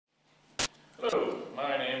Hello,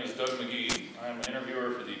 my name is Doug McGee. I'm an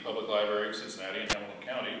interviewer for the Public Library of Cincinnati and Hamilton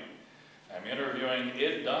County. I'm interviewing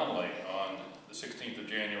Ed Donley on the 16th of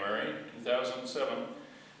January, 2007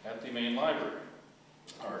 at the main library.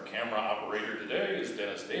 Our camera operator today is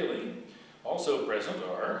Dennis Daly. Also present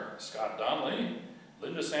are Scott Donley,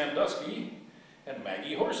 Linda Sandusky, and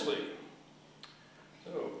Maggie Horsley.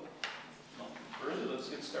 So, further, let's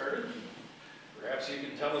get started. Perhaps you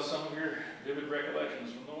can tell us some of your vivid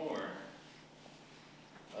recollections from the war.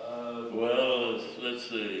 Well, let's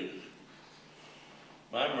see.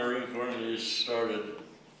 My Marine Corps days started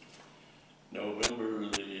November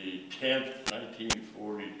the 10th,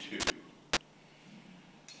 1942.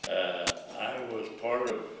 I was part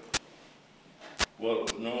of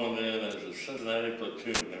what was known then as the Cincinnati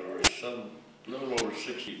Platoon. There were a little over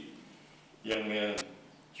 60 young men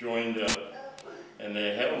joined up, and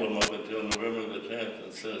they held them up until November the 10th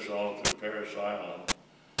and sent us all to Parris Island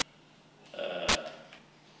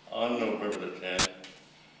on November the 10th.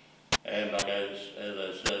 And as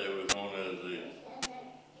I said, it was known as the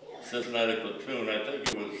Cincinnati Platoon. I think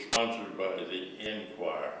it was sponsored by the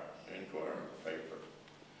Enquirer paper.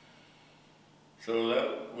 So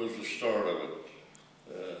that was the start of it.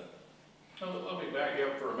 Let me back you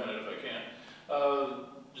up for a minute if I can.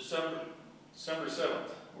 December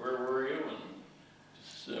 7th, where were you?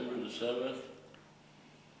 December the 7th?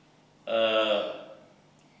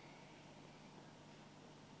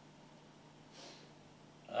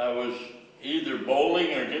 I was either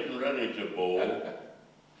bowling or getting ready to bowl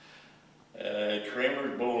at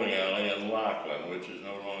Kramer's Bowling Alley in Laughlin, which is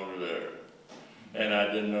no longer there. And I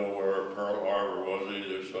didn't know where Pearl Harbor was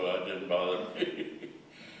either, so I didn't bother me.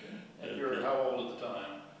 And you were how old at the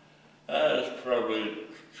time? I was probably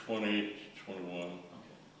 20, 21. Okay.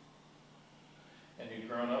 And you'd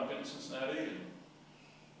grown up in Cincinnati? And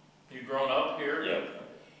you'd grown up here? Yeah.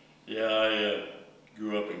 Yeah, I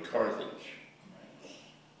grew up in Carthage.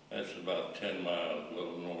 That's about 10 miles, a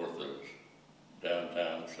little north of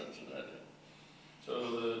downtown Cincinnati. So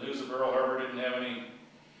the news of Pearl Harbor didn't have any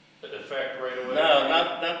effect right away? No,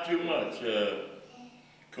 not too much. Of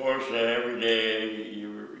course, every day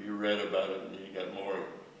you read about it and you got more,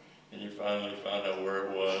 and you finally found out where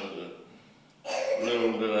it was.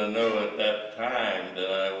 Little did I know at that time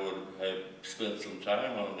that I would have spent some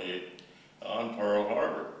time on Pearl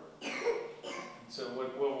Harbor. So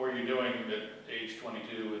what were you doing at age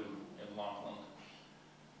 22 in Laughlin?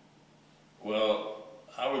 Well,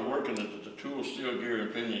 I was working at the Tool, Steel, Gear,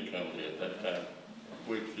 and Pinion Company at that time,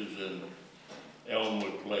 which is in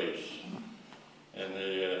Elmwood Place. And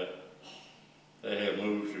they have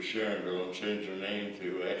moved to Sharonville and changed their name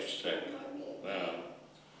to X-Tech now.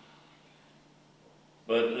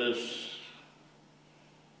 But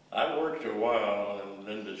I worked a while and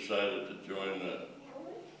then decided to join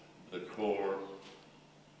the Corps.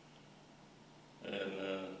 And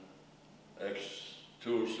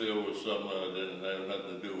Tool Steel was something I didn't have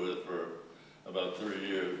nothing to do with for about 3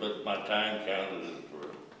 years, but my time counted it for.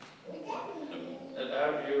 And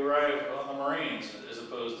how did you arrive on the Marines as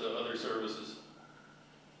opposed to other services?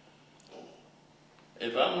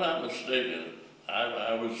 If I'm not mistaken,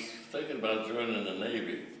 I was thinking about joining the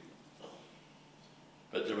Navy,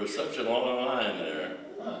 but there was such a long line there,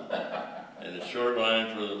 and a short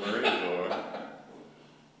line for the Marine Corps.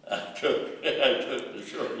 I took the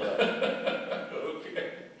short line. Okay.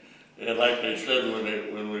 And like they said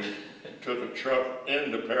when we took a truck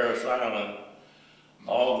into Parris Island,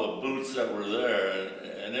 all the boots that were there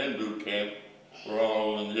and in boot camp were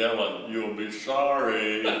all yelling, "You'll be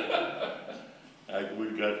sorry." We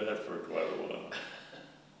got that for quite a while.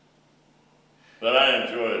 But I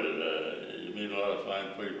enjoyed it. You meet a lot of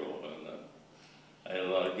fine people, and I had a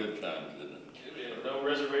lot of good times in it. You had no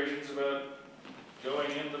reservations about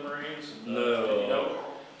going into the Marines? No.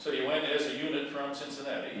 So you went as a unit from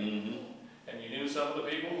Cincinnati, Mm-hmm. and you knew some of the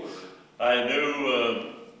people? Or? I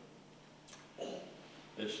knew,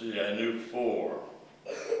 let's see, I knew 4.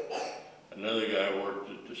 Another guy worked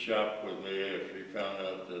at the shop with me after he found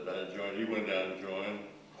out that I joined. He went down and joined,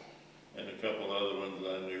 and a couple other ones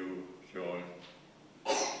I knew joined.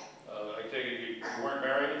 I take it you weren't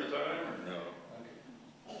married at the time? Or? No.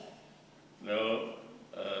 Okay. No,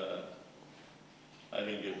 I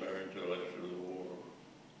didn't get married until after the war.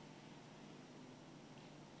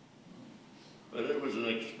 But it was an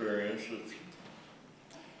experience.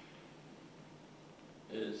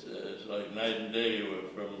 It's like night and day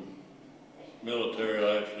from military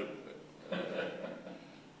life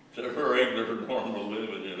to regular normal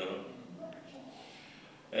living, you know.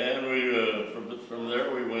 And we from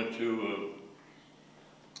there we went to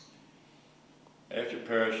after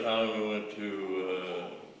Parris Island we went to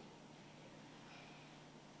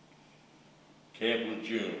Camp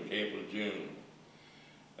Lejeune.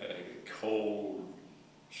 Cold,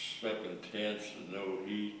 slept in tents and no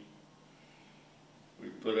heat. We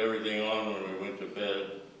put everything on when we went to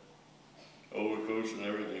bed, overcoats and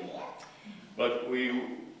everything. But we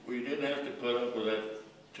didn't have to put up with that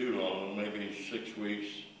too long, maybe 6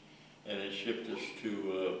 weeks, and it shipped us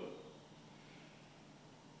to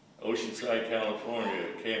Oceanside, California,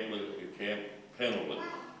 Camp Pendleton,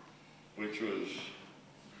 which was,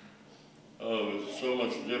 it was so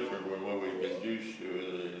much different from what we'd been used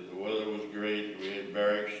to. The weather was great, we had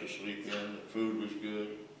barracks to sleep in, the food was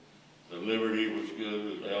good, the Liberty was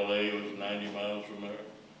good, LA was 90 miles from there,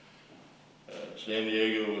 San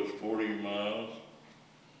Diego was 40 miles.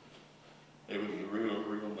 It was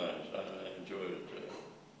real nice, I enjoyed it.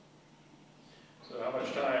 So how much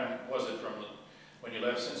time was it from when you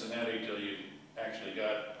left Cincinnati till you actually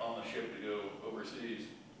got on the ship to go overseas?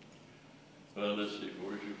 Well, let's see,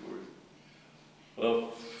 42, 40.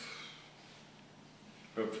 Well,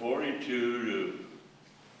 from 42 to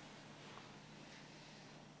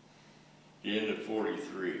the end of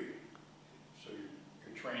 43. So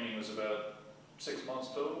your training was about 6 months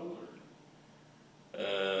total, or?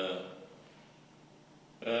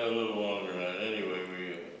 A little longer than that. Anyway,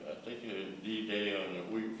 I think the D-Day on the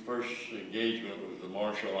first engagement was the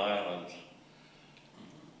Marshall Islands.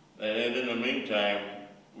 And in the meantime,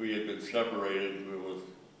 we had been separated.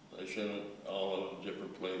 They sent us all over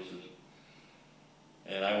different places.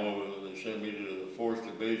 And they sent me to the 4th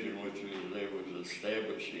Division, which they was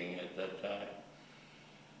establishing at that time.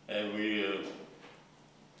 And we,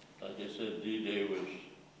 like I said, D-Day was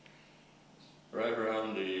right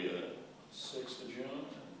around the 6th of June?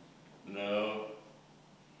 No.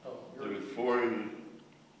 Oh, It was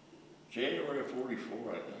January of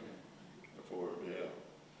 44, I think. Yeah.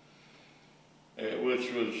 It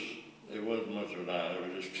wasn't much of an island.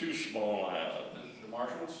 It was just 2 small islands. The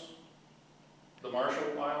Marshalls? The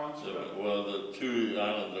Marshall Islands? Well, the 2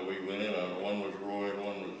 islands that we went in on, one was Roy and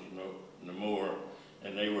one was Namur,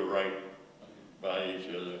 and they were right by each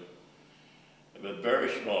other. But very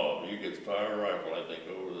small. You could fire a rifle, I think,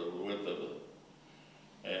 over the width of it.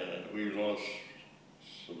 And we lost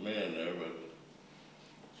some men there, but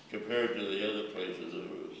compared to the other places,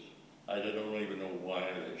 I don't even know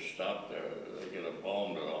why they stopped there. They could have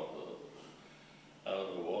bombed it out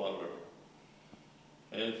of the water.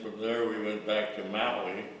 And from there we went back to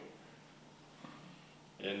Maui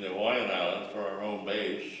in the Hawaiian Islands for our own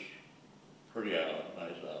base. Pretty island,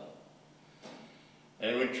 nice island.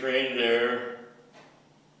 And we trained there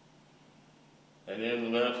and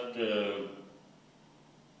then left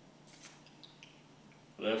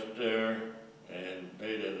there and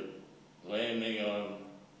made a landing on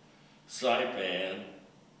Saipan,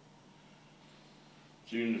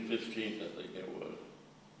 June the 15th, I think it was.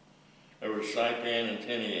 There were Saipan and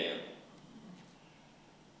Tinian.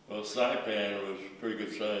 Well, Saipan was a pretty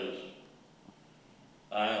good sized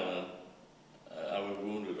island. I was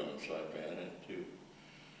wounded on Saipan too.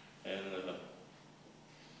 And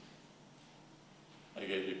I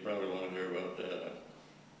guess you probably want to hear about that.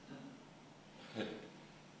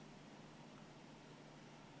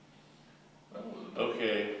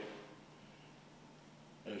 Okay.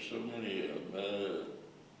 There's so many of them.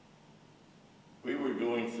 We were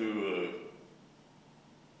going through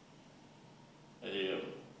a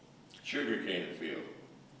sugarcane field,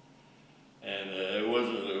 and it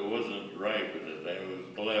wasn't ripe at the time. It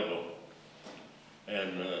was level,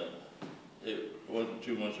 and it wasn't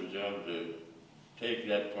too much of a job to take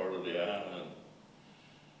that part of the island.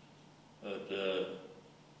 But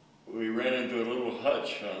we ran into a little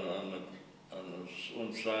hutch on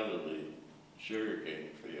one side of the sugarcane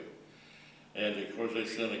field. And of course they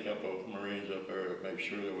sent a couple of Marines up there to make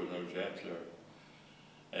sure there was no Japs there.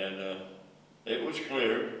 And it was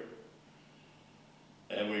clear.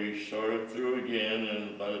 And we started through again,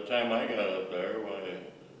 and by the time I got up there,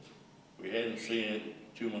 we hadn't seen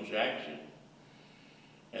too much action.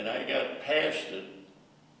 And I got past it,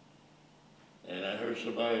 and I heard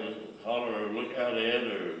somebody holler, "Look out, Ed,"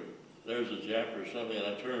 or "There's a Jap," or something, and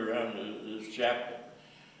I turned around, and this Jap,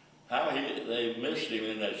 they missed him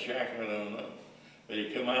in that shack, I don't know. But he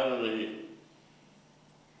come out of the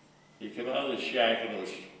shack and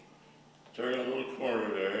was turning a little corner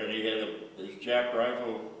there, and he had his Jap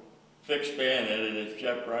rifle, fixed bayonet in his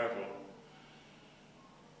Jap rifle,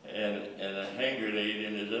 and a hand grenade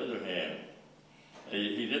in his other hand.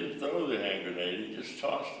 He didn't throw the hand grenade, he just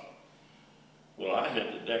tossed it. Well, I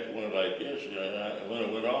hit the deck one like this, and when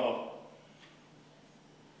it went off,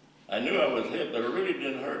 I knew I was hit, but it really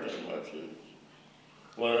didn't hurt that much.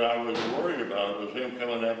 What I was worried about was him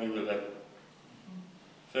coming at me with that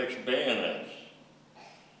fixed bayonet.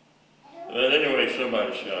 But anyway,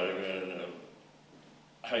 somebody shot him, and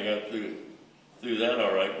I got through that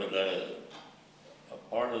all right, but a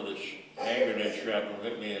part of the hand grenade shrapnel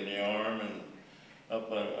hit me in the arm and up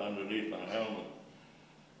underneath my helmet.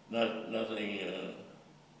 Nothing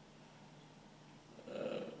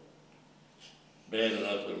bad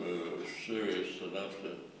enough that it was serious enough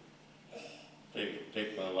to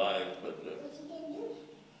take my life, but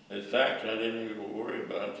in fact, I didn't even worry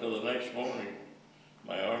about it until the next morning.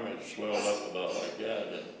 My arm had swelled up about like that,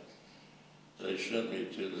 and they sent me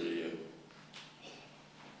to the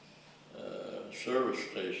service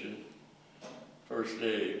station, first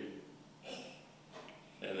aid,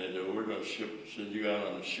 and they said, we're going to send you out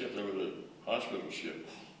on a ship. There was a hospital ship,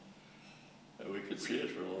 and we could see it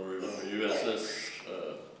from where we were, USS,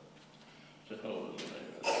 what the hell was the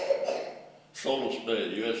name? Solar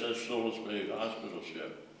Spade, USS Solar Spade hospital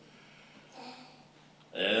ship.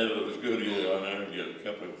 And it was good to get on there and get a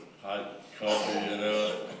cup of hot coffee, you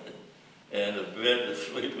know, and a bed to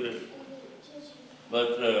sleep in.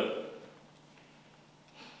 But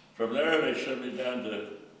from there, they sent me down to,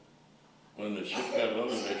 when the ship got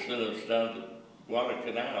loaded, they sent us down to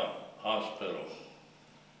Guadalcanal Hospital,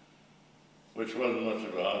 which wasn't much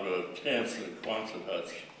of a tents and Quonset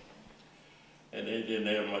huts. And they didn't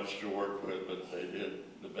have much to work with, but they did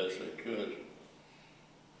the best they could.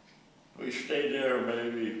 We stayed there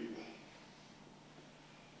maybe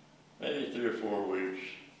 3 or 4 weeks,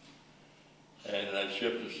 and that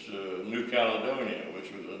shipped us to New Caledonia,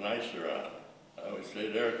 which was a nicer island. We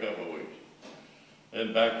stayed there a couple of weeks.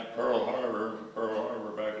 Then back to Pearl Harbor,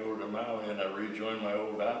 back over to Maui, and I rejoined my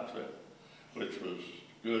old outfit, which was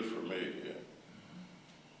good for me. Yeah.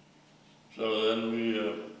 So then we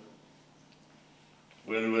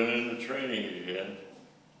went into training again.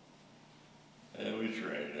 And we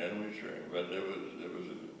trained, but it was a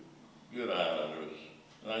good island. It was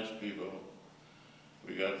nice people.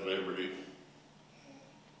 We got liberty.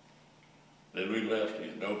 Then we left,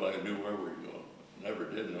 and nobody knew where we were going. Never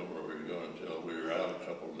did know where we were going until we were out a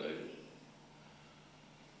couple of days.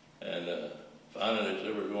 And finally they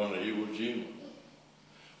said we're going to Jima.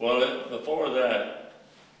 Well, before that,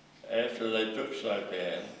 after they took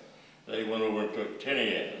Saipan, they went over and took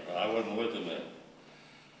Tinian. I wasn't with them then.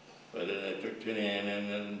 But then they took Tinian, and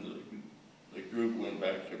then the group went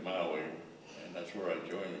back to Maui, and that's where I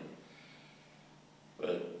joined them.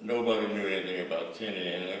 But nobody knew anything about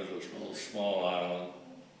Tinian. It was a little small island,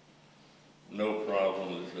 no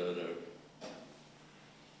problems. A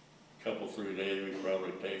couple, 3 days we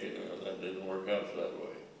probably take it. That didn't work out that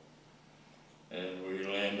way. And we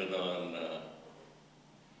landed on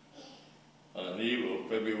Evo,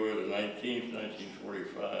 February the 19th,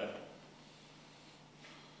 1945.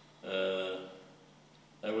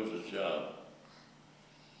 That was a job.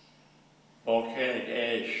 Volcanic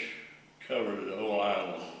ash covered the whole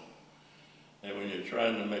island. And when you're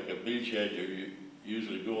trying to make a beachhead, you're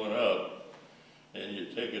usually going up, and you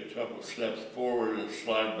take a couple steps forward and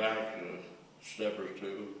slide back a step or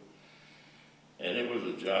two. And it was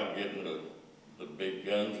a job getting the big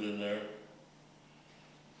guns in there.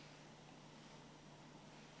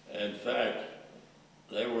 In fact,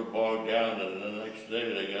 they were bogged down, and the next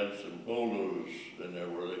day they got some bulldozers in there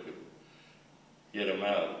where they could get them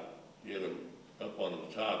out, get them up on the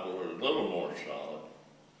top where it was a little more solid.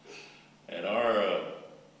 And our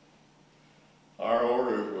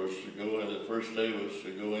order was to go in, the first day was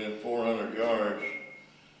to go in 400 yards,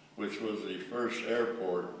 which was the first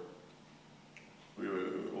airport. We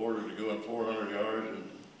were ordered to go in 400 yards and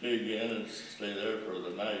dig in and stay there for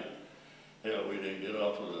the night. Hell, we didn't get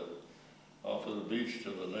off of the beach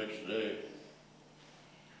till the next day.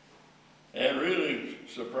 And really,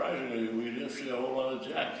 surprisingly, we didn't see a whole lot of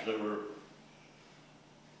Jacks.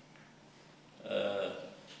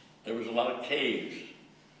 There was a lot of caves,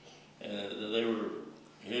 and they were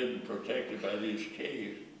hidden, protected by these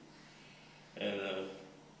caves. And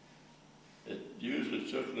it usually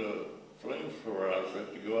took the flamethrower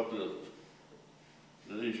outfit to go up to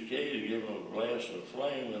these caves and give them a blast of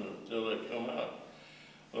flame until they come out.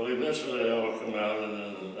 Well, eventually they all come out, and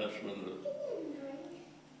then that's when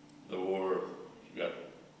the war got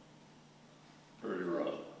pretty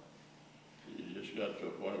rough. You just got to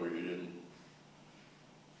a point where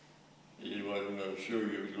you wasn't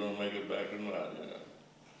sure you was going to make it back or not, you know.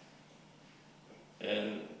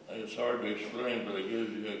 And it's hard to explain, but it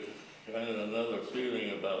gives you kind of another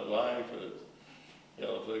feeling about life. You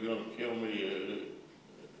know, if they're going to kill me,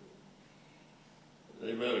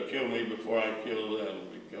 they better kill me before I kill them,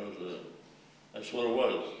 because that's what it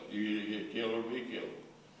was. You either get killed or be killed,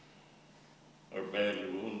 or badly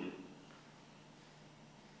wounded.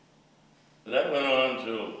 That went on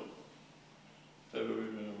until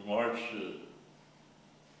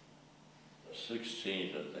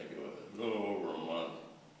 16th, I think it was, a little over a month.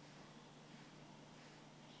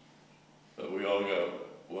 But we all got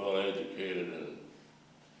well educated in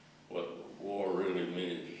what war really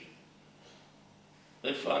means.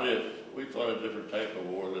 We fought a different type of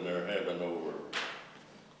war than they're having over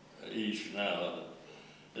east now.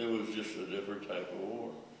 It was just a different type of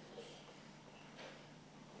war.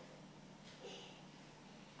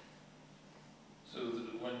 So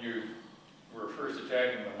when you were first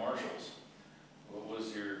attacking the Marshals, what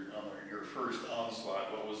was your first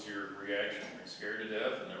onslaught? What was your reaction? Were you scared to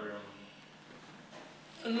death and everyone?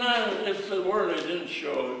 No, if the word they didn't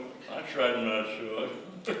show it, I tried not to show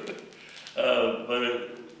it. But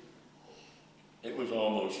it was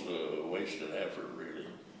almost a wasted effort, really.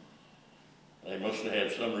 They must have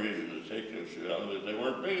had some reason to take those two out, but they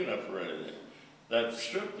weren't big enough for anything. That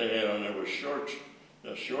strip they had on there was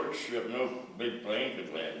a short strip, no big plane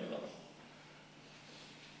could land on it.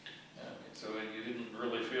 Okay, so you didn't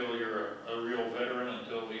really feel you're a real veteran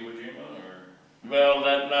until Iwo Jima, or? Well,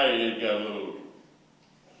 that night it got a little,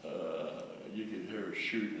 you could hear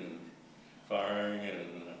shooting and firing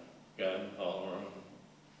and gun hollering.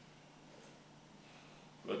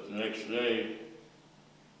 But the next day,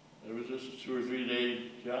 it was just a 2 or 3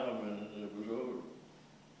 day job and it was over.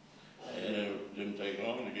 And it didn't take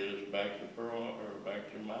long to get us back to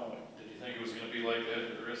back to Maui. Did you think it was going to be like that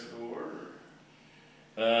for the rest of the war?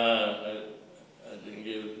 Or? I didn't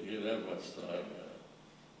give that much thought.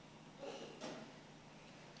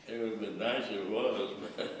 It would have been nice if it was,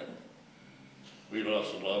 but we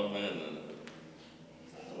lost a lot of men. And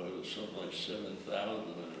it was something like 7,000 on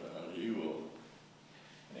Iwo.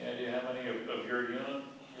 Any idea how many of your unit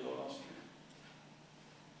you lost?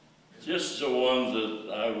 Just the ones that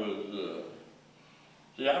I was,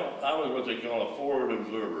 see, I was what they call a forward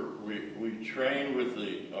observer. We trained with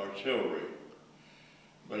the artillery,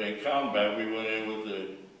 but in combat we went in with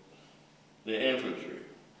the infantry.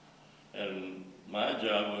 And my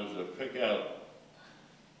job was to pick out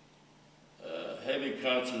a heavy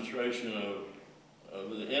concentration of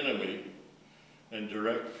the enemy and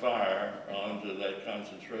direct fire onto that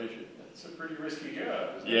concentration. It's a pretty risky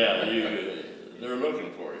job, isn't it? Yeah, they're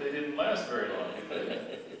looking for you. They didn't last very long, did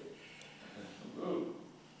they? Ooh.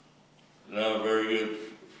 Now, a very good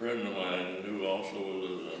friend of mine who also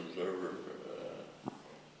was an observer,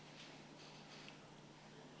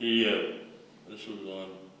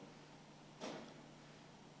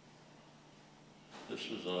 this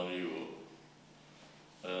was on Iwo.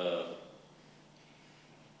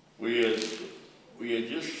 We had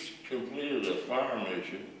just completed a fire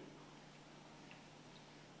mission,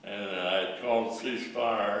 and I called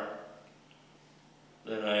ceasefire.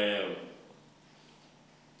 Then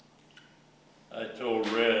I told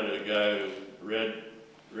Red, a guy,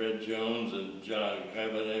 Red Jones and John, a guy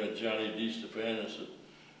by the name of Johnny DeStefanis,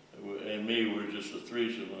 and me were just a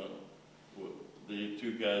threesome. The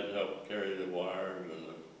two guys helped carry the wires and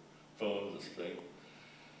the phones and things.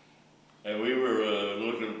 And we were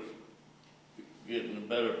getting a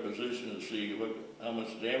better position to see how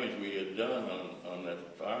much damage we had done on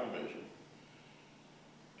that fire mission.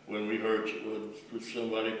 When we heard, would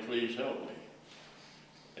somebody please help me?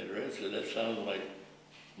 And Red said, that sounds like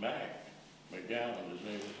McGowan, his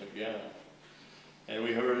name was McGowan. And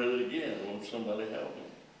we heard it again, won't somebody help me?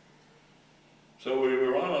 So we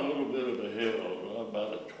were on a little bit of a hill,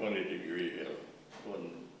 about a 20-degree hill. It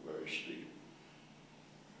wasn't very steep.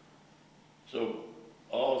 So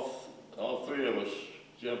all three of us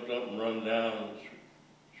jumped up and run down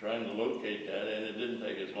trying to locate that, and it didn't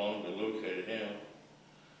take us long to locate him.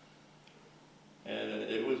 And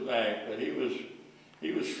it was Mac, but he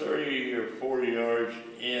was 30 or 40 yards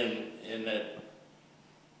in that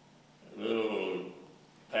little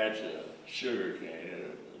patch of sugar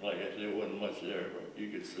cane. Like I said, there wasn't much there, but you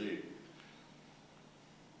could see.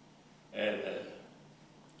 And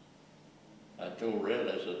I told Red,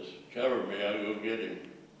 I said, cover me, I'll go get him.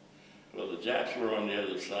 Well, the Japs were on the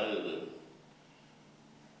other side of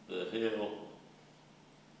the hill.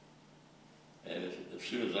 And as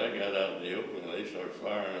soon as I got out in the open, they started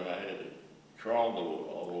firing, and I had to crawl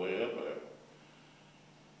all the way up there.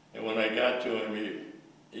 And when I got to him,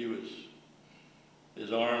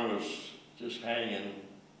 his arm was just hanging.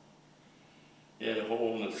 He had a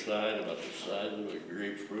hole in the side about the size of a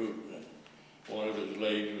grapefruit, and one of his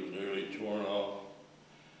legs was nearly torn off.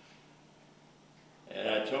 And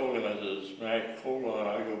I told him, I said, Mac, hold on,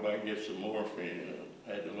 I'll go back and get some morphine. And I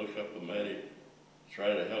had to look up a medic,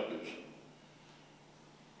 try to help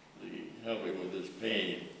him with his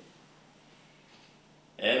pain.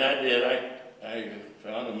 And I did. I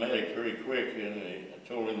found a medic very quick, and I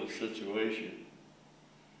told him the situation.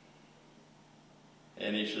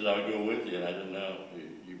 And he said, I'll go with you. And I said, no,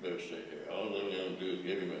 you better stay here. All they're going to do is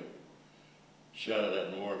give him a shot of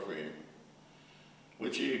that morphine,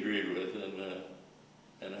 which he agreed with,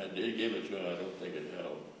 and I did give it to him. I don't think it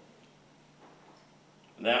helped.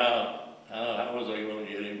 Now, how was I going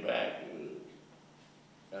to get him back?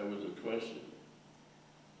 That was the question.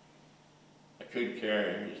 I couldn't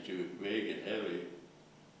carry him. He's too big and heavy.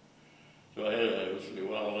 So I was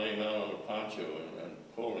laying out on a poncho and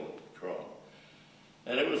pulling across.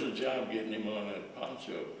 And it was a job getting him on that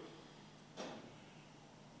poncho.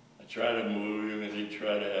 I tried to move him and he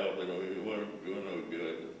tried to help, but he wasn't doing no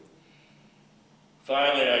good.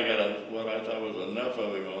 Finally, I got what I thought was enough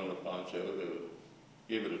of him on the poncho to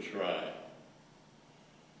give it a try.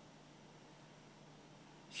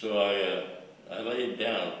 So I laid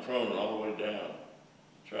down, prone all the way down,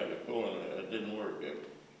 tried to pull him. It didn't work.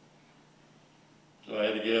 So I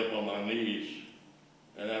had to get up on my knees,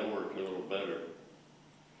 and that worked a little better.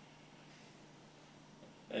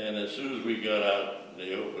 And as soon as we got out,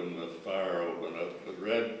 the fire opened up. But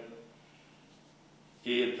Red,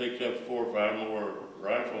 he had picked up 4 or 5 more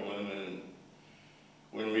riflemen, and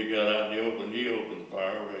when we got out in the open, he opened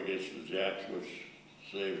fire against the Japs, which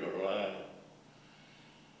saved our lives.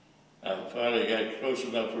 I finally got close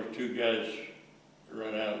enough for 2 guys to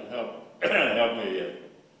run out and help me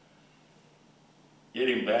get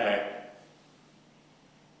him back.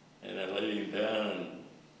 And I laid him down, and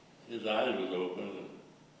his eyes was open.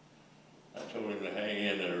 I told him to hang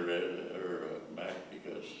in there or back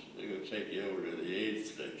because they're going to take you over to the aid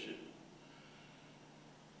station.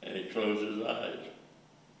 And he closed his eyes.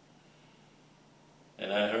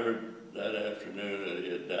 And I heard that afternoon that he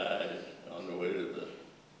had died on the way to the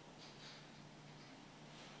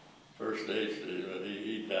first aid station.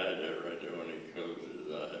 He died there right there when he closed his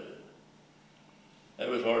eyes. That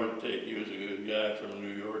was hard to take. He was a good guy from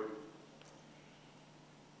New York.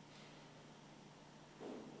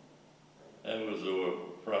 That was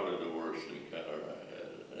probably the worst encounter I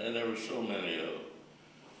had. And there were so many of them.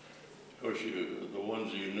 Of course, the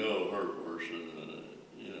ones you know hurt worse than,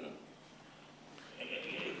 you know.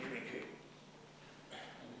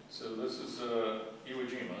 So this is Iwo Jima,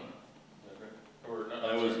 is that right? Or,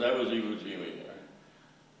 no, that was Iwo Jima. Right.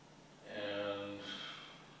 And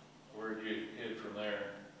where did you head from there?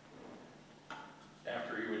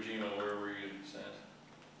 After Iwo Jima, where were you sent?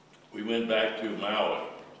 We went back to Maui.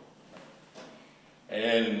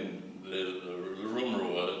 And the rumor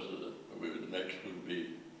was that next would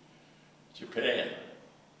be Japan.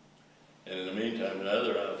 And in the meantime, the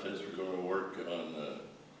other outfits were going to work on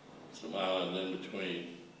some islands in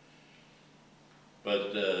between.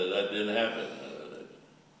 But that didn't happen.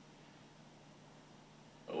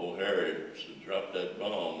 Old Harry dropped that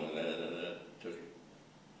bomb, and that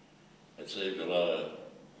saved a lot of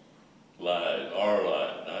lives. Our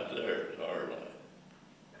lives, not theirs, our lives.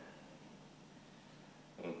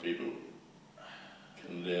 When people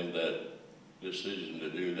condemn that decision to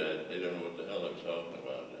do that, they don't know what the hell they're talking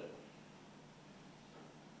about.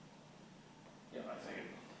 Yeah, I think it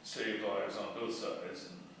saved lives on both sides.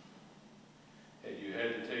 And had you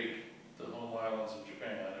had to take the home islands of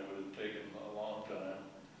Japan, it would have taken a long time,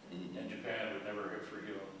 and Japan would never have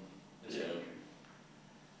forgiven this country.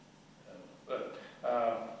 But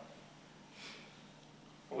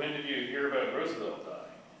when did you hear about Roosevelt dying?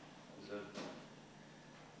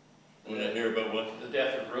 When I hear about what? The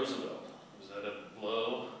death of Roosevelt. Was that a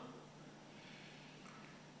blow?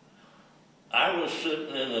 I was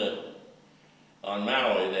sitting on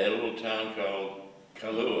Maui. They had a little town called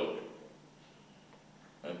Kailua,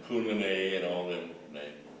 and Punane and all them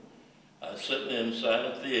names. I was sitting inside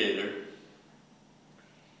a theater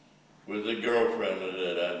with a girlfriend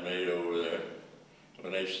that I'd made over there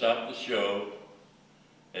when they stopped the show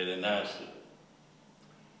and announced it.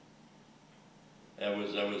 That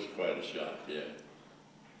was quite a shock, yeah.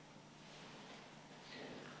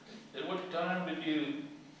 At what time did you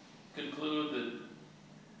conclude that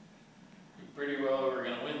you pretty well were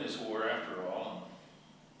going to win this war after all?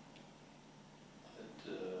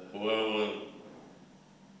 Well, of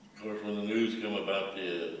course, when the news came about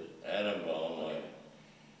the atom bomb,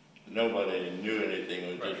 nobody knew anything.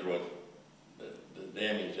 It was just what the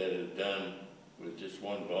damage that it had done with just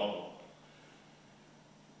one bomb.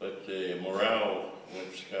 But the morale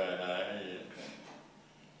went sky high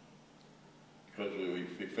because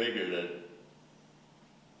we figured that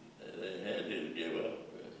they had to give up.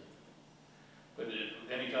 But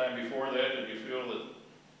any time before that, did you feel that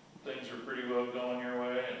things were pretty well going your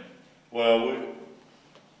way? Well,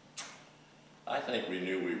 I think we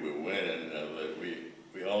knew we were winning, but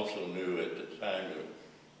we also knew at the time that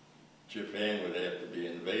Japan would have to be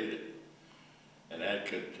invaded. And that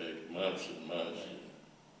could take months and months.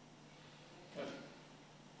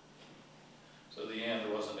 So the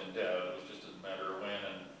end wasn't in doubt, it was just a matter of when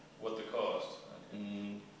and what the cost. Okay.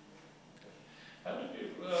 Mm. How did you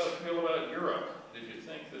feel about Europe? Did you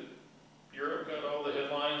think that Europe got all the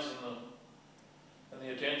headlines and the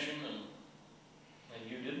attention,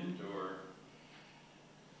 and you didn't, or?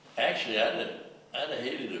 Actually, I'd have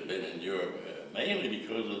hated to have been in Europe, mainly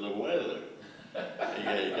because of the weather.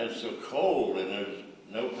 It got so cold, and there's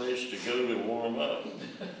no place to go to warm up.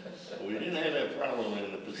 We didn't have that problem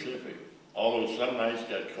in the Pacific, although some nights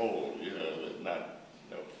got cold, you know, but not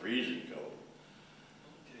freezing cold.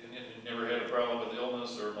 You never had a problem with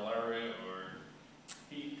illness or malaria or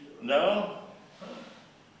heat? No.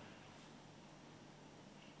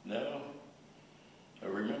 No. I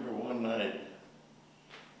remember one night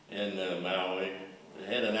in Maui, they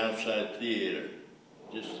had an outside theater,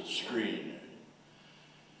 just a screen.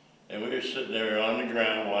 And we were sitting there on the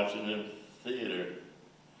ground watching the theater.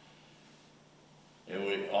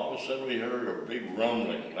 And all of a sudden we heard a big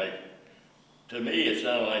rumbling. Like, to me it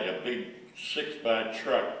sounded like a big 6x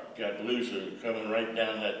truck got loose and was coming right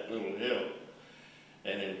down that little hill.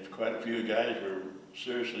 And then quite a few guys were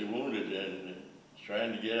seriously wounded and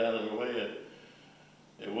trying to get out of the way.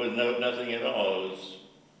 It wasn't nothing at all.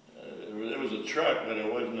 It was a truck, but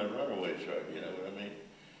it wasn't a runaway truck, you know what I mean?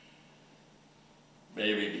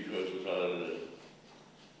 Maybe because of all the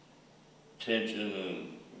tension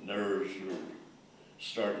and nerves were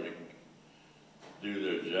starting to do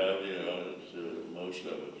their job, you know, most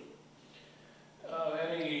of us.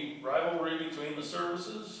 Any rivalry between the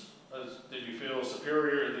services? Did you feel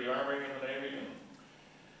superior to the Army and the Navy?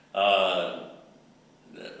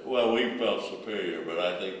 Well, we felt superior, but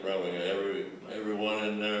I think probably everyone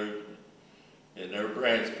in their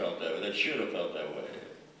branch felt that way. They should have felt that way.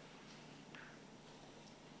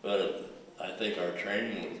 But I think our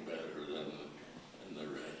training was better than the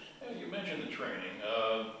rest. Yeah, you mentioned the training.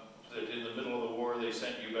 That in the middle of the war they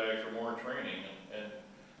sent you back for more training, and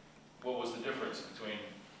what was the difference between?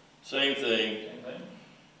 Same thing. Same thing?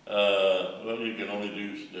 Well, you can only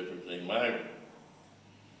do different things.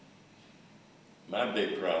 My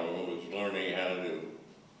big problem was learning how to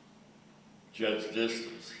judge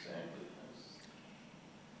distance.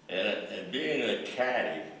 Exactly. And being a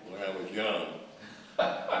caddy when I was young,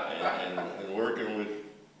 and working with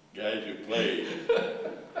guys who played,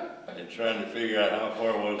 and trying to figure out how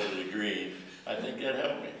far was to the green, I think that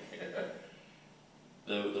helped me.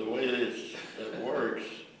 The way it works,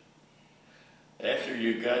 after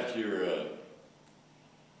you got your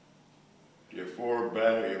four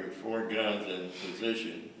guns in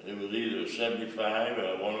position, it was either a 75,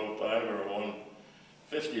 a 105, or a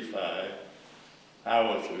 155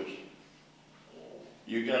 howitzers.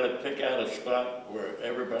 You got to pick out a spot where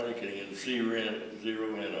everybody can zero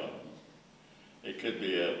in on. It could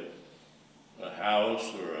be a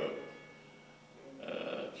house or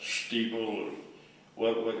a steeple.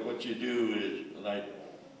 What you do is, like,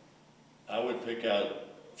 I would pick out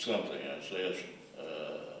something. I'd say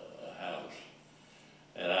a house,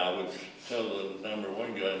 and I would tell the number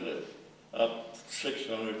one gun to up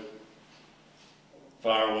 600,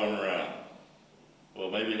 fire one round. Well,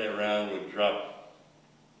 maybe that round would drop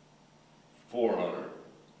 400.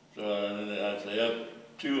 So then I'd say up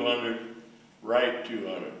 200, right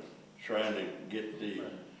 200, trying to get the,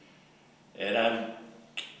 and I'd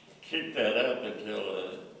keep that up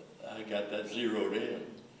until I got that zeroed in.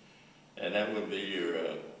 And that would be your,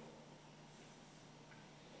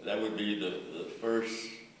 that would be the first,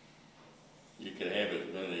 you can have as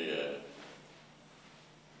many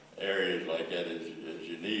areas like that as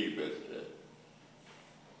you need, but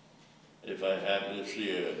if I happen to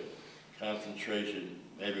see a concentration,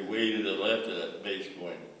 maybe way to the left of that base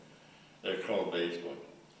point, they're called base point.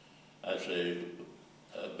 I say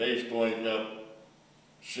base point up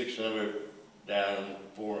 600, down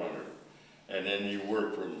 400, and then you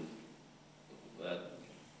work from that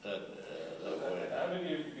way. How did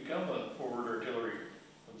you become a forward artillery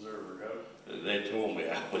observer? They told me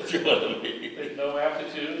I was going to be. No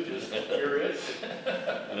aptitude, just you're it?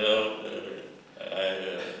 No,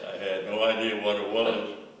 I had no idea what it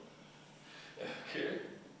was. Okay.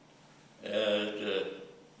 And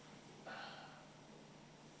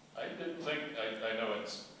I didn't think, I know in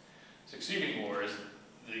succeeding wars,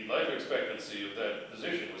 the life expectancy of that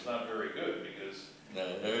position was not very good because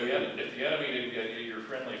if the enemy didn't get you, your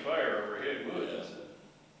friendly fire overhead would. Yeah.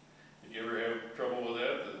 Did you ever have trouble with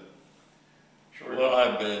that? Well,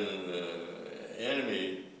 I've been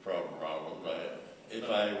enemy problem. If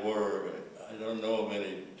I were, I don't know of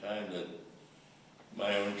any time that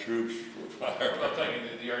my own troops were fired. I'm thinking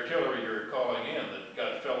that the artillery you're calling in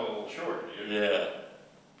that fell a little short. Yeah.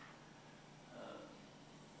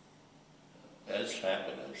 That's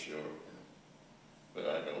happened, I'm sure, but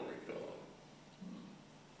I don't recall.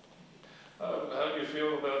 How do you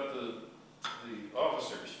feel about the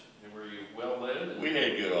officers? Were you well led? We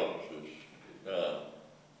had good officers.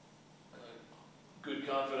 Good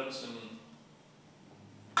confidence in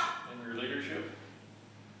your leadership?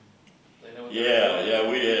 They know what they're doing? Yeah,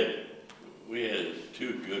 we had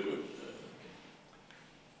two good ones.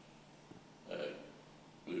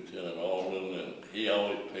 Lieutenant Alden, and he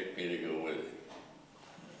always picked me to go with him.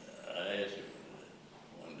 I asked him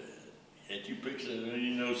one day, can't you pick somebody,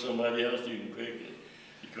 you know somebody else you can pick?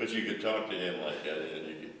 Because you could talk to him like that,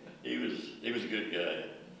 and he was a good guy.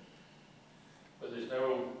 But there's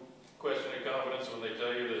no question of confidence when they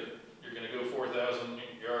tell you that you're going to go 4,000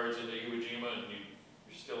 yards into Iwo Jima and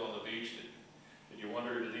you're still on the beach. Did you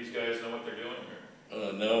wonder, do these guys know what they're doing?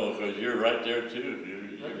 Or? No, because you're right there too.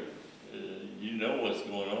 You know what's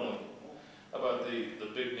going on. How about the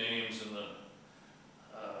big names and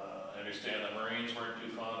I understand the Marines weren't too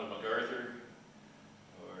fond of MacArthur,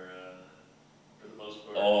 or for the most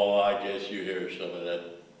part? Oh, I guess you hear some of that,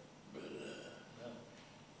 but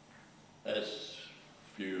that's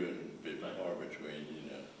few and bit far between, you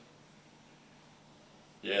know.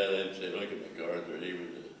 Yeah, they'd say, look at MacArthur, he was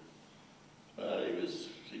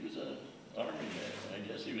an army man. I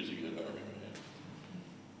guess he was a good army man.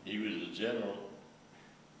 He was a general.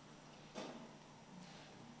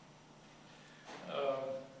 I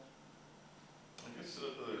guess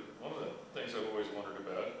one of the things I've always wondered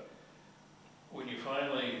about, when you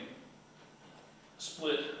finally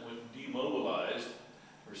split, when demobilized,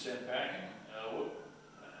 or sent packing,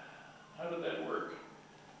 how did that work?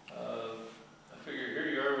 I figure here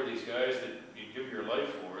you are with these guys that you give your life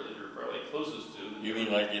for, that you're probably closest to. You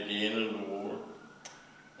mean like at the end of the war?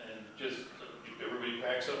 And just everybody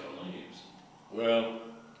packs up and leaves. Well,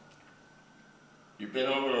 you've been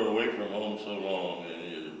over or away from home so long,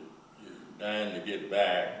 and you're dying to get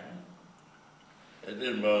back. It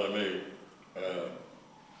didn't bother me.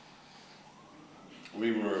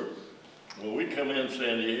 We come in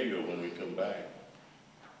San Diego when we come back.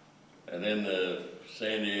 And then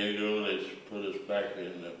San Diego, they put us back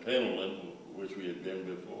in Pendleton, which we had been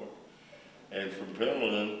before. And from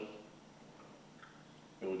Pendleton,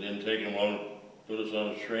 it didn't take them long to put us on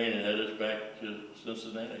a train and head us back to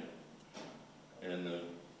Cincinnati. And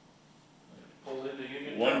Pulled into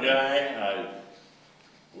Union one Town. guy,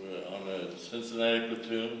 on the Cincinnati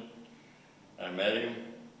platoon, I met him.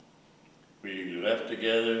 We left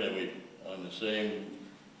together, and we on the same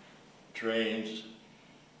trains.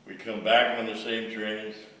 We come back on the same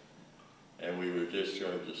trains, and we were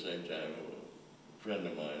discharged at the same time. A friend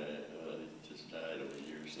of mine, he just died a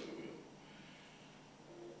year or so ago.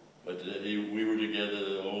 But we were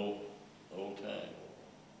together the whole time.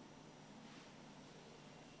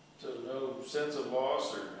 So no sense of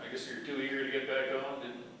loss, or I guess you're too eager to get back on?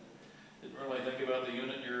 Didn't really think about the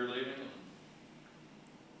unit you were leaving?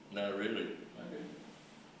 Not really. Okay.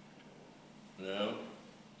 No.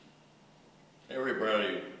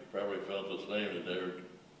 Everybody probably felt the same, that they were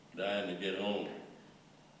dying to get home.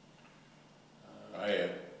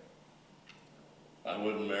 I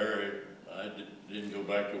wasn't married. I didn't go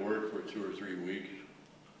back to work for 2 or 3 weeks.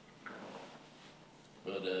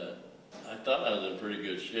 But I thought I was in pretty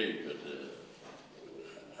good shape, but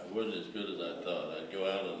I wasn't as good as I thought. I'd go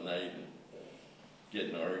out at night and get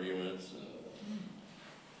in arguments and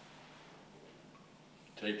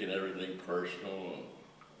taking everything personal. And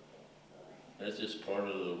that's just part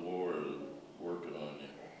of the war, working on you.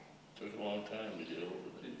 Took a long time to get over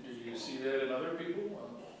it. Did you see that in other people?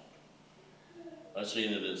 I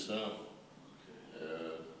seen it in some.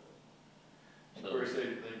 Of course, they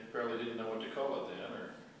probably didn't know what to call it then,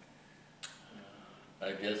 or?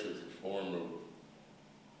 I guess it's a form of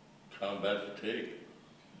combat fatigue.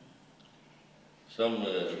 Some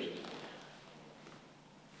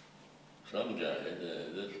guy,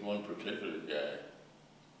 this one particular guy,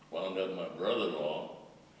 wound up my brother-in-law.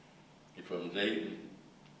 He's from Dayton.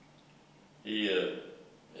 He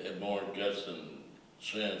had more guts than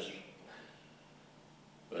sense.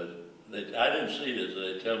 But I didn't see this.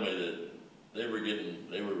 They tell me that they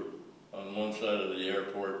were on one side of the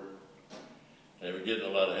airport. They were getting a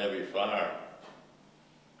lot of heavy fire.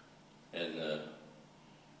 And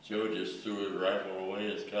Joe just threw his rifle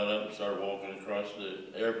away and got up and started walking across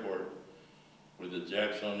the airport with the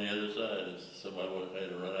Japs on the other side. And somebody had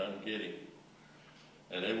to run out and get him.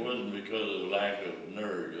 And it wasn't because of the lack of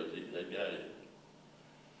nerve, that guy,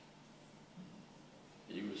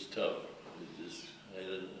 he was tough.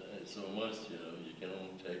 so much, you know, you can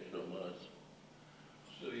only take so much.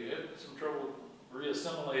 So you had some trouble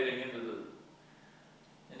reassimilating into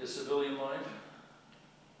civilian life?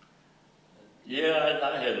 Yeah,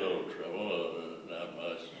 I had a little trouble, not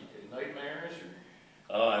much. Okay, nightmares or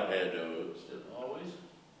Oh, I've had those. always?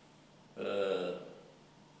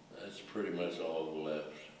 That's pretty much all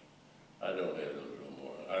left. I don't have those no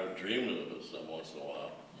more. I dream of them some once in a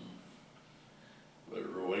while. But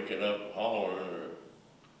we're waking up hollering, or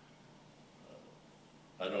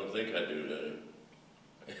I don't think I do that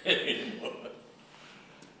anymore.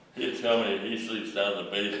 He'd tell me, he sleeps down in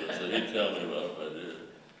the basement, so he'd tell me about if I did.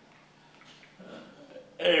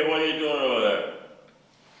 Hey, what are you doing over there?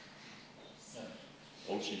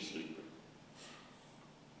 Oh, she's sleeping.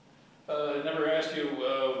 I never asked you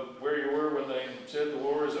where you were when they said the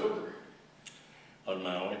war is over. On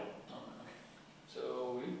Maui?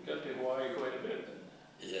 So we got to Hawaii quite a bit then.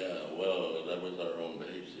 Yeah, well, that was our own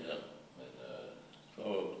base, yeah. But,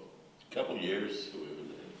 So, a couple years we were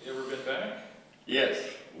there. you ever been back? Yes,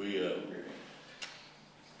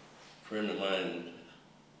 friend of mine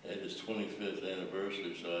had his 25th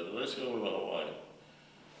anniversary, so I said, let's go to Hawaii.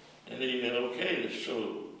 And he okayed us,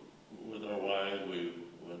 so with our wives, we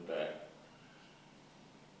went back.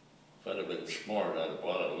 If I'd have been smart, I'd have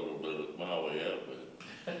bought a little bit of my way up,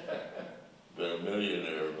 but been a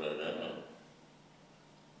millionaire by now.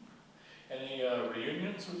 Any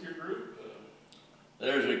reunions with your group?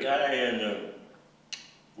 There's a guy in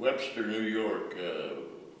Webster, New York,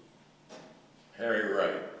 Harry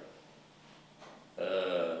Wright.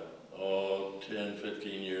 10,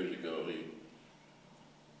 15 years ago,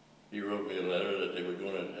 he wrote me a letter that they were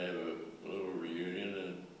going to have a little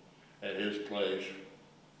reunion at his place.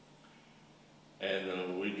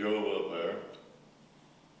 And we drove up there,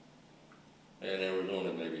 and there was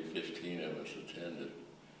only maybe 15 of us attended.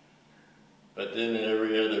 But then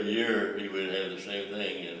every other year, he would have the same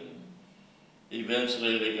thing, and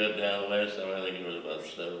eventually they got down, last time I think it was about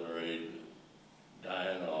 7 or 8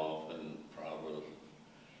 dying off and problems.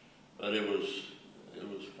 But it was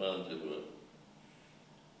fun to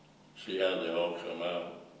see how they all come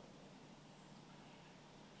out.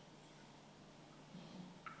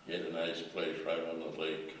 He had a nice place right on the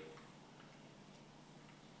lake.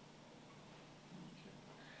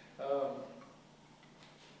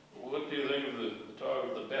 What do you think of the talk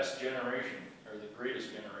of the best generation, or the greatest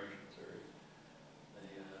generations, or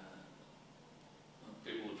the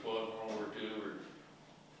people who fought in World War II, or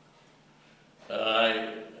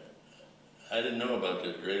I didn't know about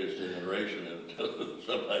the greatest generation until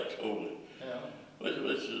somebody told me. yeah. Which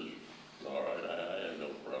is all right. I have no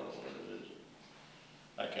problem with it.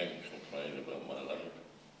 I can't complain about my life.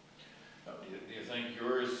 Do you think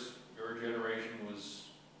your generation was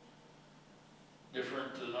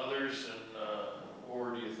different than others, and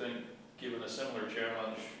or do you think, given a similar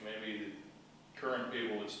challenge, maybe the current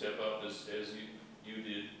people would step up as you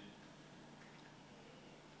did?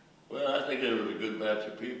 Well, I think there was a good batch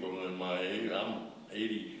of people in my age. I'm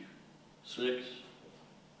 86.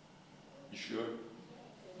 You sure?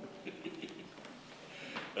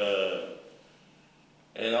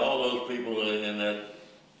 And all those people in that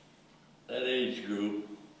age group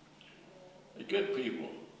are good people.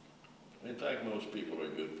 In fact, most people are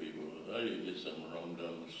good people. You get some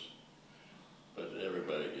rum-dums, but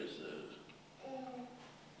everybody gets that.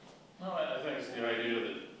 No, I think it's the idea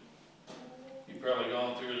that you've probably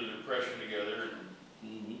gone through the Depression together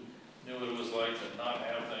and knew what it was like to not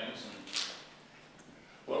have things.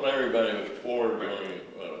 Well, everybody was poor during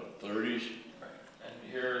the 30s. And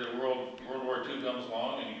here the World War II comes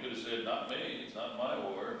along, and you could have said, not me, it's not my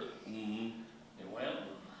war, but you went.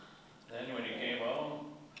 Then when you came home,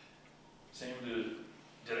 seemed to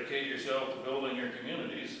dedicate yourself to building your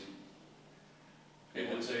communities.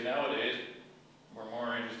 People would say nowadays, we're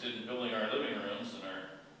more interested in building our living rooms than our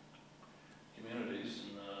communities.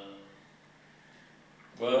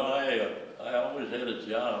 Well, I always had a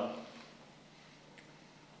job.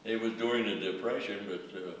 It was during the Depression,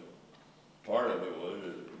 but part of it was,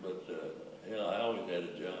 but yeah, I always had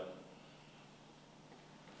a job.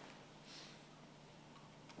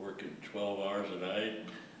 Working 12 hours a night.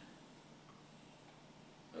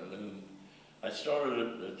 And then I started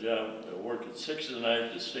a job, work at 6 at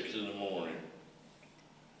night to 6 in the morning.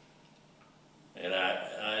 And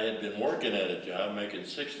I had been working at a job making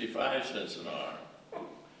 65 cents an hour.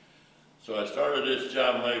 So I started this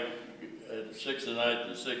job at 6 at night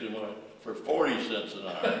to 6 in the morning for 40 cents an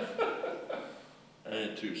hour. I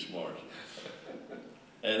ain't too smart.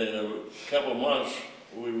 And in a couple of months,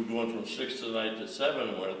 we were going from 6 at night to 7 in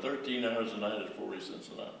the morning, 13 hours a night at 40 cents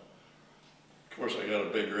an hour. Of course, I got a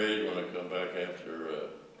big raise when I come back after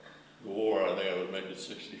the war, I think I was making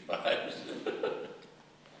 65.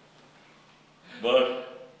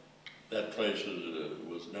 But that place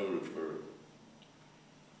was noted for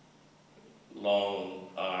long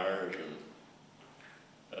hours and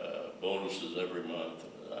bonuses every month.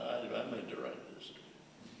 I made the right decision.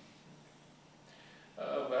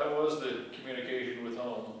 How was the communication with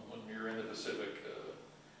home when you were in the Pacific?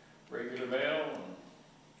 Regular mail and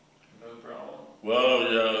no problem? Well,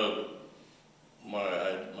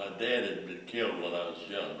 my dad had been killed when I was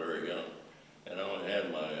young, very young, and I only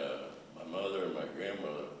had my mother and my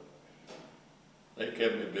grandmother. They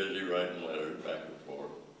kept me busy writing letters back and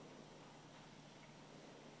forth.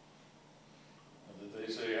 Did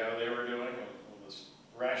they say how they were doing with this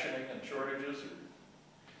rationing and shortages,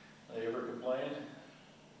 or they ever complained?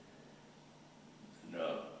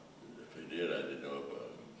 No, if they did, I didn't know about it.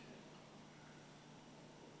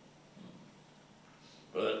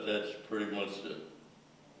 But that's pretty much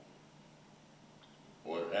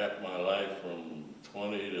what happened my life from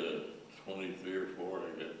 20 to 23 or 4,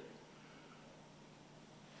 I guess.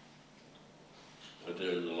 But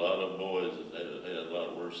there's a lot of boys that had a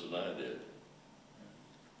lot worse than I did.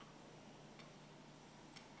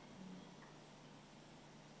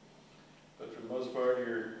 But for the most part,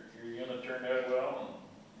 your unit turned out well, and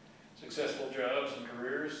successful jobs and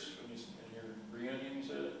careers when in your reunion, you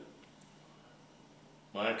said?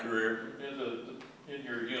 My career? In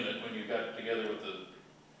your unit, when you got together with the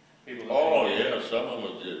people that... Oh, yeah, some of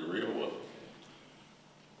them did real well.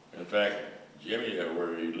 In fact, Jimmy,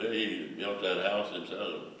 where he lived, he built that house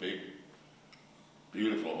himself, a big,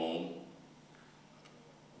 beautiful home.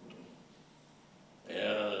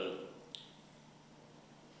 Yeah,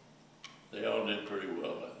 they all did pretty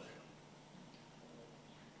well, I think.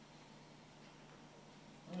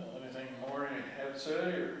 Well, anything more you have to say,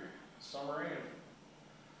 or summary of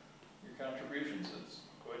your contributions? It's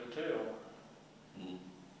quite a tale.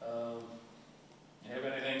 You have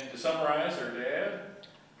anything to summarize or to add?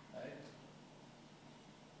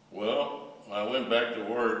 Well, when I went back to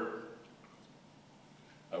work,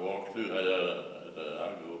 I walked through,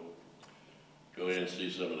 I'll go in and see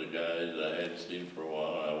some of the guys that I hadn't seen for a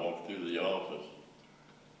while. I walked through the office,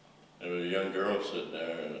 and there was a young girl sitting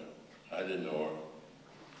there, and I didn't know her.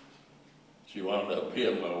 She wound up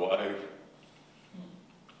being my wife.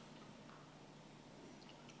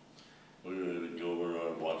 We would go over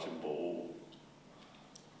and watch them bowl.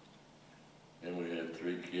 And we had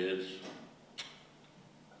 3 kids.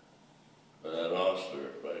 But I lost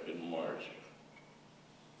her back in March.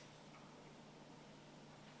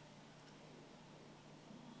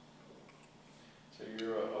 So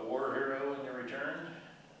you're a war hero when you returned?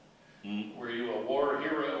 Were you a war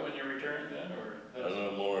hero when you returned then, or? I'm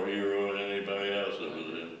no more hero than anybody else that was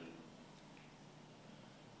in.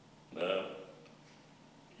 No.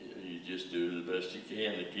 You just do the best you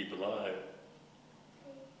can to keep alive.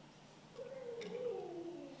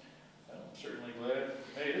 I'm certainly glad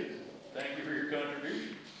you made it. Thank you for your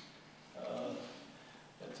contribution.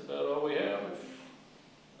 That's about all we have,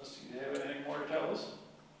 unless you have anything more to tell us.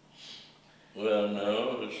 Well,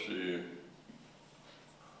 no, let's see.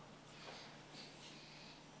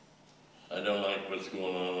 I don't like what's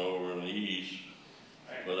going on over in the east,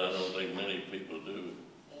 but I don't think many people do.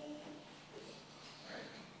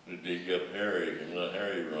 We dig up Harry and let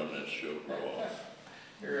Harry run that show for a while.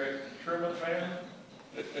 You're a Truman fan?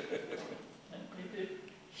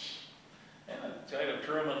 And kind of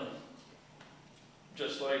Truman,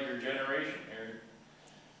 just like your generation here,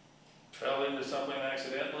 fell into something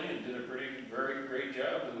accidentally and did a very great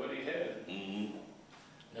job with what he had.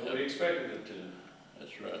 Nobody expected him to.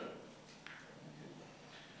 That's right.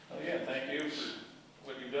 Oh yeah, thank you for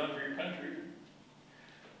what you've done for your country.